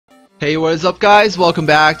Hey, what is up guys? Welcome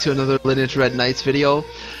back to another Lineage Red Knights video.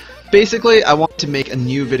 Basically, I want to make a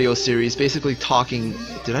new video series basically talking...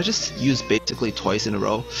 Did I just use basically twice in a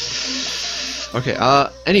row? Okay,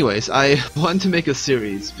 anyways, I want to make a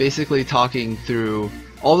series basically talking through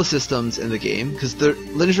all the systems in the game, because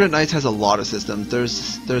Lineage Red Knights has a lot of systems.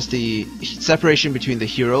 There's the separation between the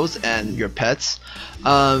heroes and your pets.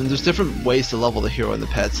 There's different ways to level the hero and the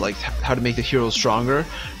pets, like how to make the hero stronger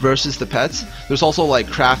versus the pets. There's also like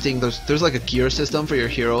crafting. There's like a gear system for your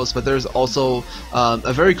heroes, but there's also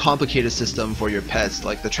a very complicated system for your pets,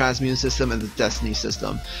 like the transmute system and the destiny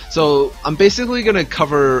system. So I'm basically gonna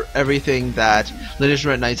cover everything that Lineage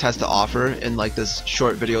Red Knights has to offer in like this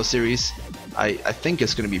short video series. I think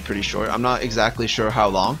it's going to be pretty short. I'm not exactly sure how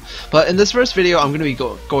long, but in this first video I'm going to be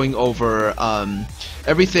going over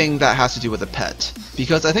everything that has to do with the pet,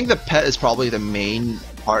 because I think the pet is probably the main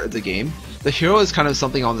part of the game. The hero is kind of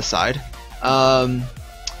something on the side. I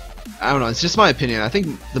don't know, it's just my opinion. I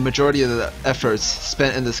think the majority of the efforts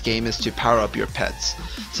spent in this game is to power up your pets.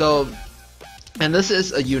 So, and this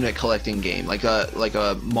is a unit collecting game, like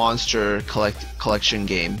a monster collection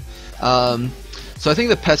game. So I think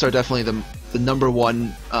the pets are definitely the number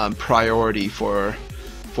one priority for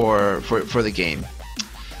the game.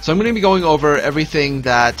 So I'm going to be going over everything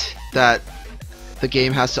that the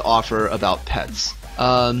game has to offer about pets.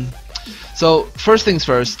 So first things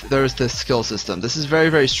first, there's the skill system. This is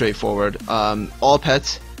very straightforward. All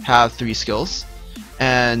pets have 3 skills,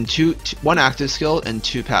 and one active skill and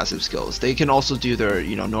 2 passive skills. They can also do their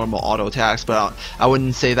normal auto attacks, but I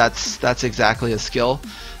wouldn't say that's exactly a skill.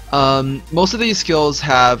 Most of these skills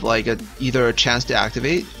have like either a chance to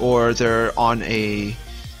activate, or they're like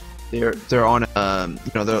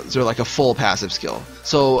a full passive skill.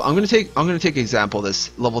 So I'm gonna take example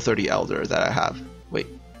this level 30 Elder that I have. Wait,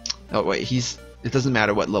 it doesn't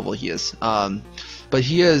matter what level he is. But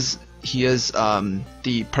he is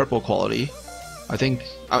the purple quality. I think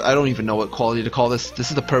I don't even know what quality to call this. This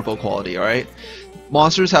is the purple quality. All right.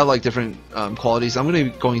 Monsters have like different qualities. I'm gonna be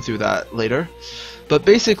going through that later. But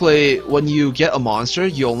basically, when you get a monster,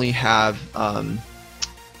 you only have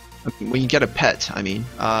when you get a pet, I mean,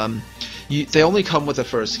 they only come with the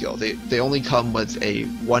first skill. They only come with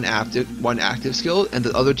one active skill, and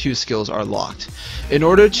the other 2 skills are locked. In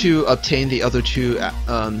order to obtain the other 2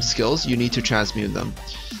 skills, you need to transmute them.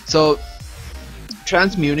 So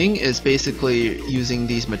transmuting is basically using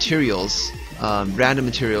these materials, random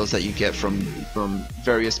materials that you get from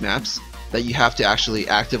various maps that you have to actually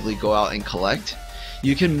actively go out and collect.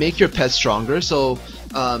 You can make your pets stronger, so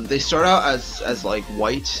they start out as like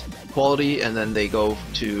white quality, and then they go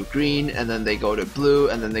to green, and then they go to blue,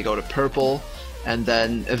 and then they go to purple, and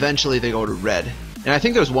then eventually they go to red. And I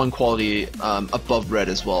think there's one quality above red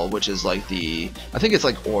as well, which is like I think it's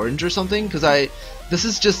like orange or something, because this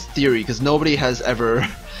is just theory, because nobody has ever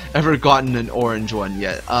gotten an orange one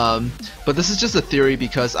yet. But this is just a theory,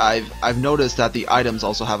 because I've noticed that the items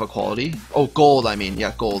also have a quality. Oh, gold, I mean,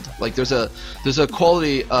 yeah, gold. Like there's a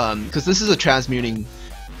quality, because this is a transmuting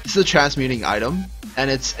item,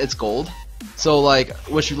 and it's gold. So like,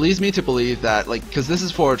 which leads me to believe that, like, because this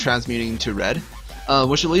is for transmuting to red,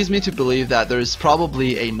 which leads me to believe that there's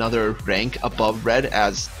probably another rank above red,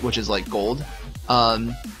 which is like gold.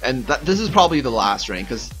 And this is probably the last rank,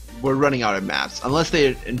 because we're running out of maps, unless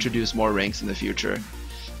they introduce more ranks in the future.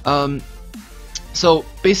 So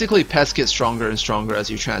basically, pets get stronger and stronger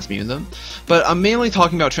as you transmute them. But I'm mainly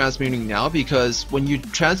talking about transmuting now, because when you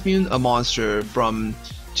transmute a monster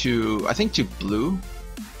I think to blue,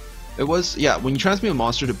 when you transmute a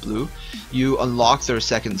monster to blue, you unlock their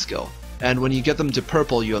 2nd skill, and when you get them to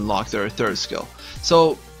purple, you unlock their 3rd skill.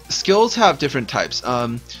 So skills have different types.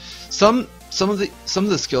 Some of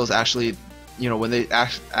the skills actually, when they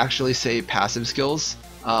actually say passive skills,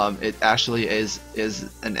 it actually is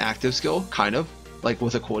an active skill, kind of like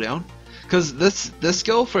with a cooldown. Because this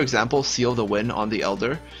skill, for example, Seal the Wind on the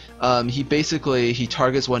Elder, he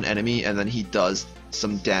targets one enemy, and then he does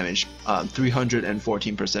some damage,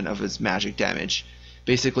 314% of his magic damage.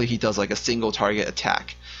 Basically, he does like a single target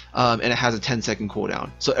attack, and it has a 10-second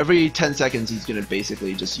cooldown. So every 10 seconds, he's gonna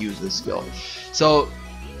basically just use this skill. So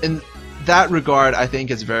in that regard, I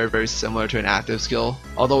think it's very similar to an active skill.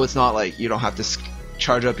 Although it's not like you don't have to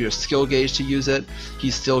charge up your skill gauge to use it,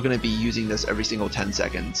 he's still gonna be using this every single 10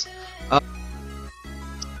 seconds.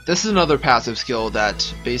 This is another passive skill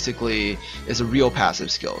that basically is a real passive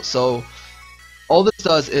skill. So all this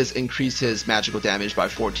does is increase his magical damage by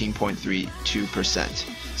 14.32%.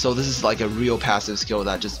 So this is like a real passive skill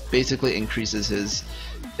that just basically increases his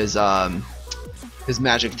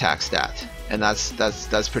magic attack stat, and that's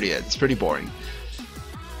pretty it. It's pretty boring.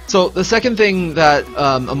 So the second thing that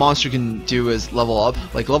a monster can do is level up.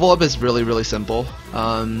 Like, level up is really simple.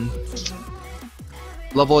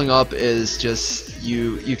 Leveling up is just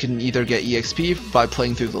you can either get EXP by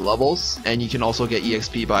playing through the levels, and you can also get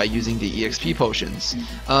EXP by using the EXP potions.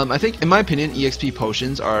 I think, in my opinion, EXP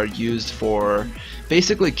potions are used for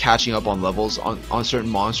basically catching up on levels on certain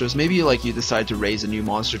monsters. Maybe like you decide to raise a new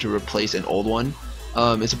monster to replace an old one.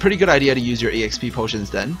 It's a pretty good idea to use your EXP potions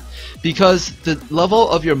then, because the level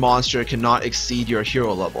of your monster cannot exceed your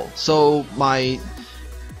hero level. So my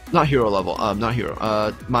player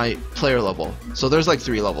level. So there's like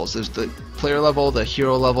 3 levels. There's the player level, the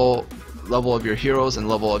hero level, level of your heroes, and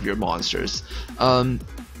level of your monsters.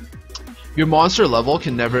 Your monster level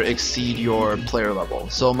can never exceed your player level.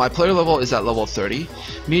 So my player level is at level 30,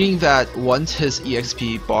 meaning that once his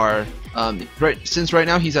EXP bar, since right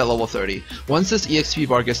now he's at level 30, once this EXP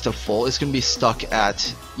bar gets to full, it's going to be stuck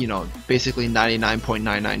at, you know, basically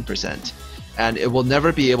 99.99%, and it will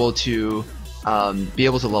never be able to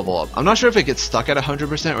level up. I'm not sure if it gets stuck at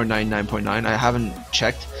 100% or 99.9. I haven't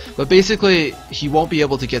checked, but basically he won't be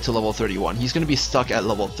able to get to level 31. He's going to be stuck at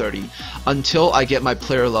level 30 until I get my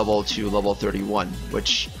player level to level 31,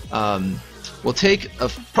 which will take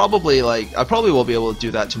probably, like, I probably will be able to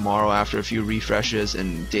do that tomorrow after a few refreshes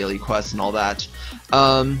and daily quests and all that.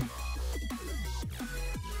 But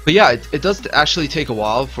yeah, it does actually take a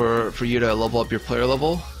while for you to level up your player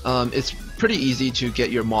level. It's pretty easy to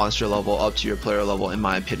get your monster level up to your player level, in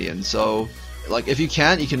my opinion. So, like, if you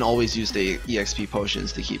can always use the EXP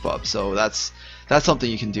potions to keep up. So that's something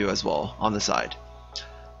you can do as well on the side.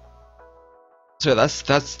 So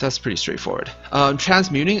that's pretty straightforward.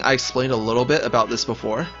 Transmuting, I explained a little bit about this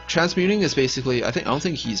before. Transmuting is basically, I don't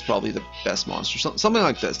think he's probably the best monster. Something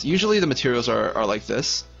like this. Usually the materials are like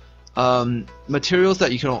this. Materials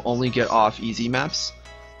that you can only get off easy maps.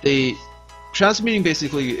 Transmuting,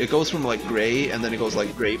 basically, it goes from like gray, and then it goes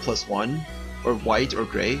like gray +1, or white or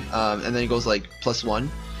gray, and then it goes like +1,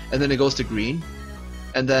 and then it goes to green,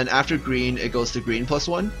 and then after green it goes to green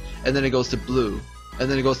 +1, and then it goes to blue, and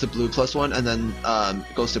then it goes to blue +1, and then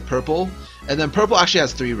it goes to purple, and then purple actually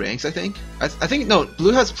has 3 ranks, I think. I think, no,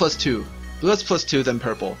 blue has +2. Blue has +2, then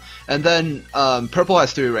purple, and then purple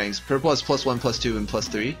has 3 ranks. Purple has +1, +2, and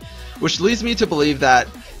 +3, which leads me to believe that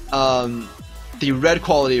the red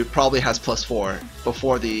quality probably has +4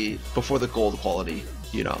 before the gold quality,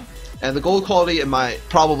 you know. And the gold quality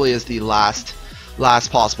probably is the last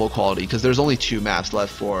possible quality, because there's only 2 maps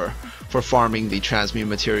left for farming the transmute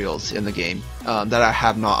materials in the game that I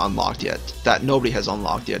have not unlocked yet, that nobody has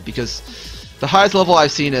unlocked yet, because the highest level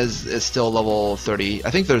I've seen is still level 30. I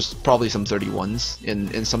think there's probably some 31s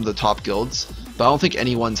in some of the top guilds, but I don't think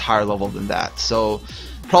anyone's higher level than that. So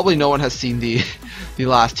probably no one has seen the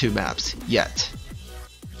last 2 maps yet.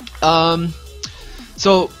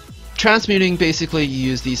 So transmuting, basically you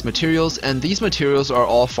use these materials, and these materials are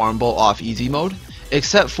all farmable off easy mode,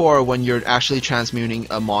 except for when you're actually transmuting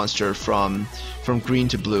a monster from green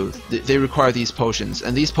to blue. They require these potions,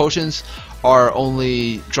 and these potions are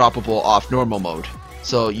only droppable off normal mode.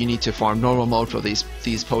 So you need to farm normal mode for these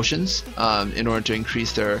potions in order to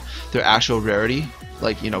increase their actual rarity.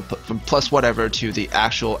 Like, you know, from plus whatever to the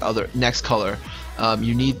actual other next color.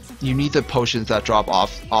 You need the potions that drop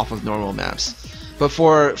off of normal maps. But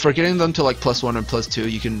for getting them to like +1 and +2,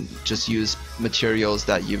 you can just use materials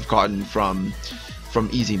that you've gotten from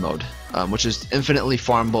easy mode, which is infinitely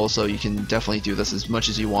farmable. So you can definitely do this as much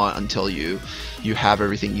as you want until you have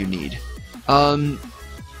everything you need.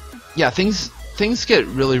 Yeah, things get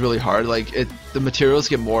really hard. Like, the materials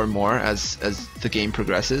get more and more as the game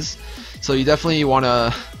progresses. So you definitely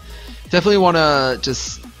wanna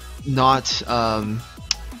just not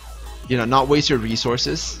not waste your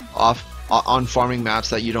resources on farming maps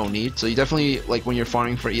that you don't need. So you definitely, like, when you're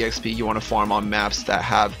farming for EXP, you want to farm on maps that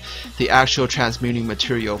have the actual transmuting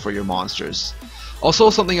material for your monsters.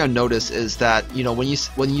 Also, something I've noticed is that, you know, when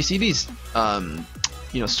you see these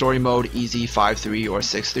story mode easy 5-3 or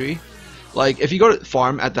 6-3, like, if you go to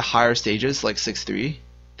farm at the higher stages like 6-3,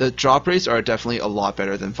 the drop rates are definitely a lot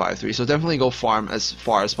better than 5-3. So definitely go farm as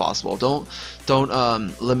far as possible.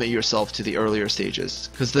 Don't limit yourself to the earlier stages,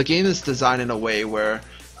 because the game is designed in a way where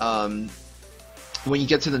when you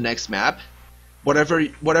get to the next map,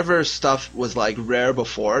 whatever stuff was like rare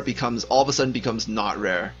before all of a sudden becomes not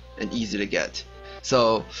rare and easy to get.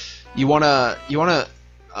 So you wanna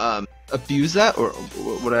abuse that, or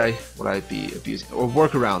would I be abusing, or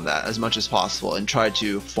work around that as much as possible and try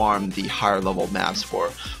to farm the higher level maps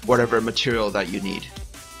for whatever material that you need.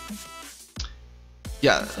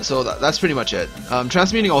 Yeah, so that's pretty much it.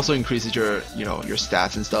 Transmuting also increases your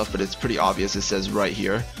stats and stuff, but it's pretty obvious. It says right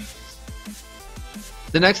here.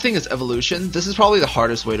 The next thing is evolution. This is probably the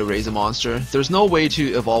hardest way to raise a monster. There's no way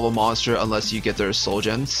to evolve a monster unless you get their soul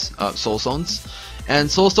gems, soul stones.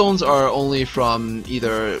 And soul stones are only from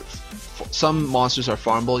either some monsters are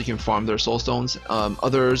farmable, you can farm their soul stones.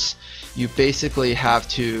 Others you basically have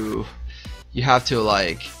to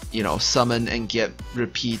like, you know, summon and get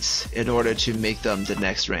repeats in order to make them the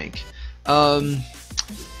next rank. Their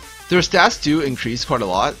stats do increase quite a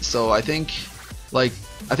lot, so I think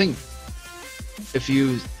if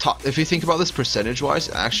you think about this percentage wise,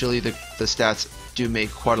 actually the stats do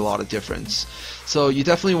make quite a lot of difference. So you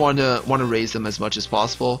definitely want to raise them as much as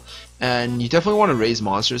possible, and you definitely want to raise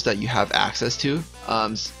monsters that you have access to.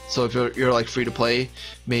 So if you're like free to play,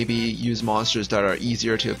 maybe use monsters that are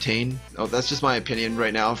easier to obtain. Oh, that's just my opinion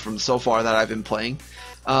right now from so far that I've been playing.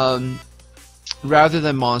 Rather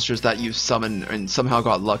than monsters that you summon and somehow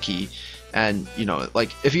got lucky. And you know,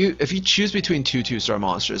 like if you choose between two 2-star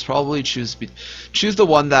monsters, probably choose the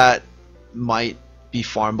one that might be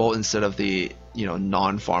farmable instead of the, you know,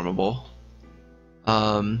 non-farmable.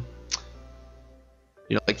 You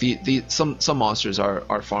know, like some monsters are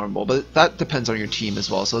farmable, but that depends on your team as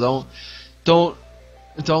well. So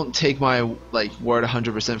don't take my like word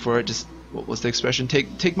 100% for it. Just, what was the expression? Take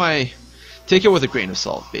it with a grain of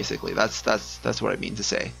salt. Basically, that's what I mean to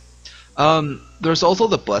say. There's also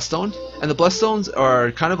the Bloodstone, and the Bloodstones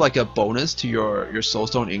are kind of like a bonus to your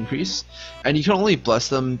Soulstone increase, and you can only bless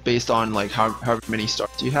them based on like however many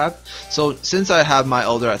stars you have. So since I have my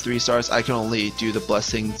Elder at 3 stars, I can only do the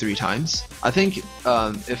blessing 3 times. I think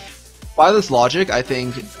if by this logic, I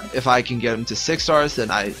think if I can get them to 6 stars,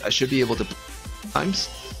 then I should be able to times.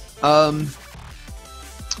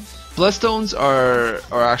 Bloodstones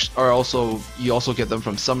are also, you also get them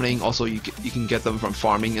from summoning. Also, you can get them from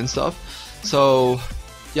farming and stuff. So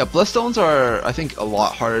yeah, Bloodstones are, I think, a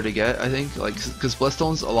lot harder to get. I think, like, because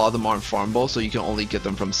Bloodstones, a lot of them aren't farmable, so you can only get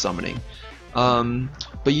them from summoning.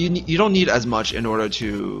 But you don't need as much in order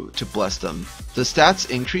to bless them. The stats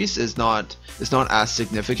increase is not as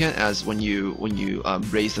significant as when you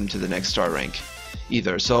raise them to the next star rank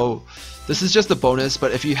either. So this is just a bonus,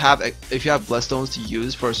 but if you have Bloodstones to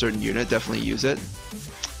use for a certain unit, definitely use it.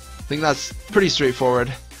 I think that's pretty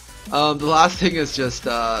straightforward. The last thing is just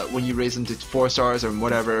when you raise them to 4 stars or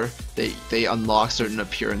whatever, they unlock certain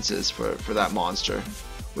appearances for that monster.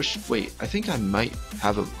 Which, wait, I think I might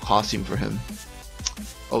have a costume for him.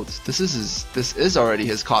 Oh, this is already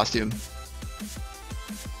his costume.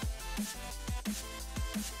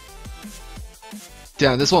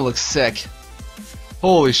 Damn, this one looks sick.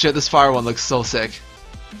 Holy shit, this fire one looks so sick.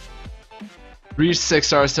 Reach 6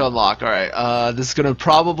 stars to unlock. Alright, this is gonna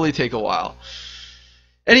probably take a while.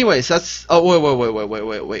 Anyways, that's... Oh,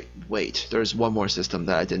 wait. There's one more system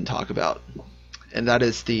that I didn't talk about. And that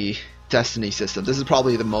is the Destiny system. This is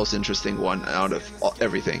probably the most interesting one out of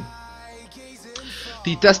everything.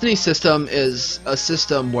 The Destiny system is a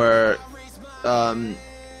system where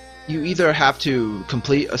you either have to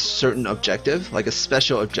complete a certain objective, like a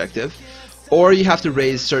special objective, or you have to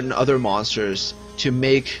raise certain other monsters to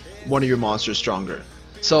make one of your monsters stronger.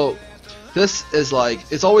 So this is like,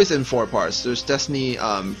 it's always in 4 parts. There's Destiny,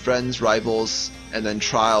 Friends, Rivals, and then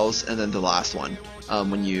Trials, and then the last one.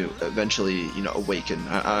 When you eventually, you know, awaken.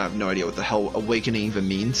 I have no idea what the hell awakening even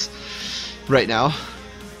means right now.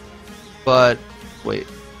 But wait,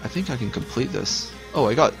 I think I can complete this. Oh,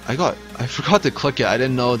 I forgot to click it. I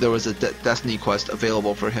didn't know there was a Destiny quest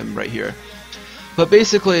available for him right here. But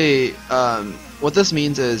basically, what this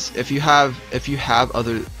means is if you have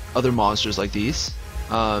other monsters like these,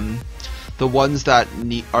 the ones that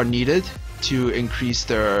are needed to increase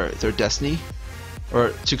their Destiny,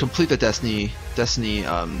 or to complete the Destiny,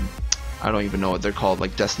 I don't even know what they're called,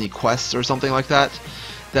 like Destiny quests or something like that,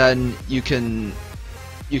 then you can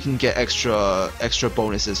get extra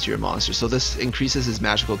bonuses to your monster. So this increases his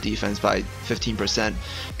magical defense by 15%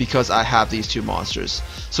 because I have these 2 monsters.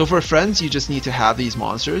 So for friends, you just need to have these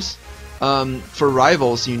monsters. For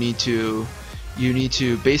rivals, you need to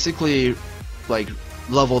basically like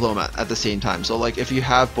level them at the same time. So like if you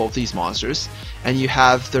have both these monsters and you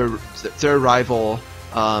have their rival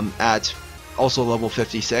at also level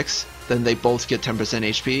 56, then they both get 10%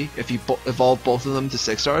 HP. If you evolve both of them to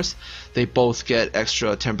 6 stars, they both get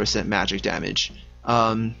extra 10% magic damage.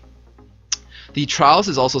 The trials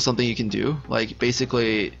is also something you can do. Like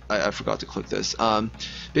basically, I forgot to click this.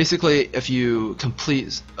 Basically, if you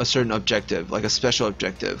complete a certain objective, like a special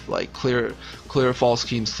objective, like clear False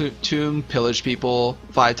King's Tomb, pillage people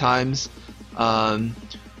 5 times,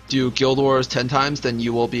 do Guild Wars 10 times, then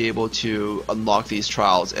you will be able to unlock these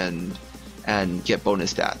trials and get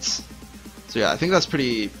bonus stats. So yeah, I think that's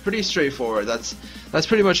pretty straightforward. That's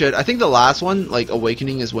pretty much it. I think the last one, like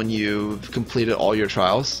Awakening, is when you've completed all your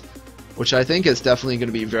trials, which I think is definitely going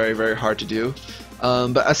to be very hard to do.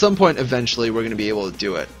 But at some point, eventually, we're going to be able to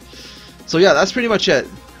do it. So yeah, that's pretty much it.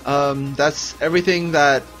 That's everything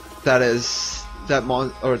that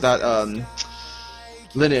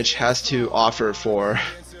Lineage has to offer for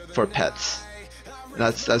pets.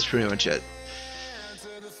 That's pretty much it.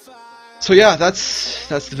 So yeah, that's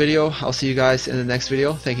the video. I'll see you guys in the next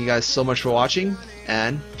video. Thank you guys so much for watching,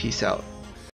 and peace out.